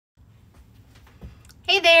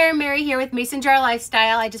Hey there, Mary here with Mason Jar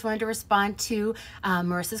Lifestyle. I just wanted to respond to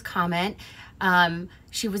Marissa's comment.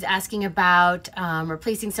 She was asking about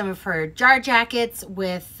replacing some of her jar jackets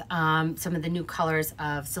with some of the new colors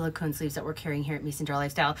of silicone sleeves that we're carrying here at Mason Jar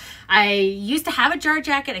Lifestyle. I used to have a jar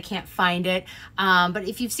jacket. I can't find it. But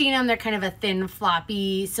if you've seen them, they're kind of a thin,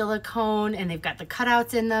 floppy silicone, and they've got the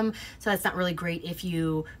cutouts in them. So that's not really great if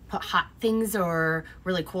you put hot things or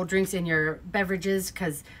really cold drinks in your beverages,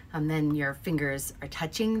 because then your fingers are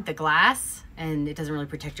touching the glass and it doesn't really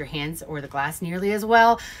protect your hands or the glass nearly as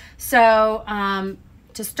well. So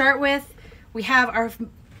to start with, we have our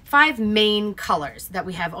 5 main colors that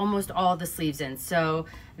we have almost all the sleeves in. So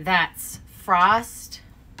that's Frost,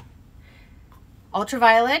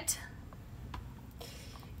 Ultraviolet,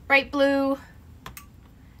 Bright Blue,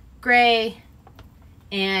 Gray,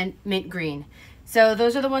 and Mint Green. So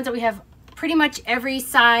those are the ones that we have pretty much every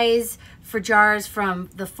size for jars, from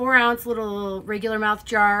the 4-ounce little regular mouth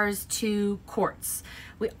jars to quarts.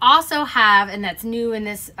 We also have, and that's new in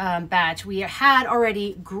this batch, we had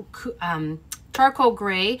already charcoal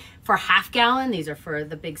gray for 1/2 gallon. These are for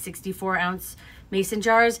the big 64-ounce mason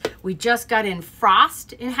jars. We just got in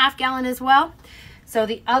Frost in 1/2 gallon as well. So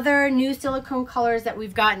the other new silicone colors that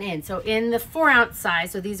we've gotten in, so in the 4-ounce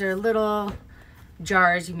size, so these are little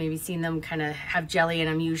jars, you maybe seen them kind of have jelly in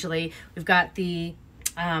them usually. We've got the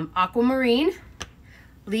aquamarine,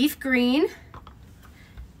 leaf green,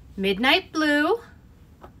 midnight blue,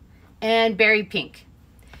 and berry pink.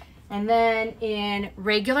 And then in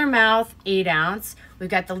regular mouth 8-ounce, we've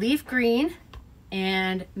got the leaf green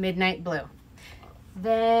and midnight blue.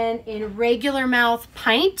 Then in regular mouth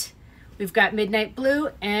pint, we've got midnight blue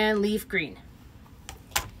and leaf green.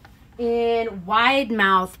 In wide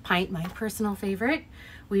mouth pint, my personal favorite,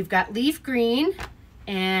 we've got leaf green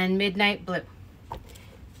and midnight blue.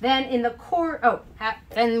 Then in the quart,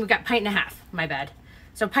 then we've got pint and 1/2, my bad.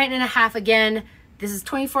 So pint and 1/2 again. This is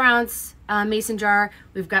 24-ounce mason jar.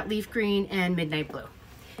 We've got leaf green and midnight blue.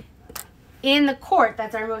 In the quart,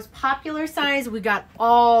 that's our most popular size, we got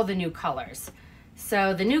all the new colors.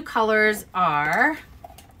 So the new colors are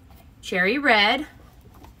cherry red,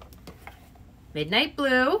 midnight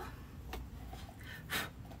blue,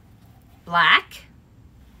 black,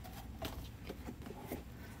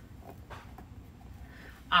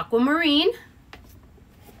 aquamarine,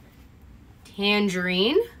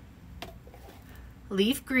 tangerine,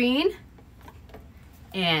 leaf green,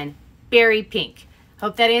 and berry pink.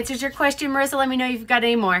 Hope that answers your question, Marissa. Let me know if you've got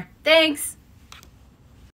any more. Thanks.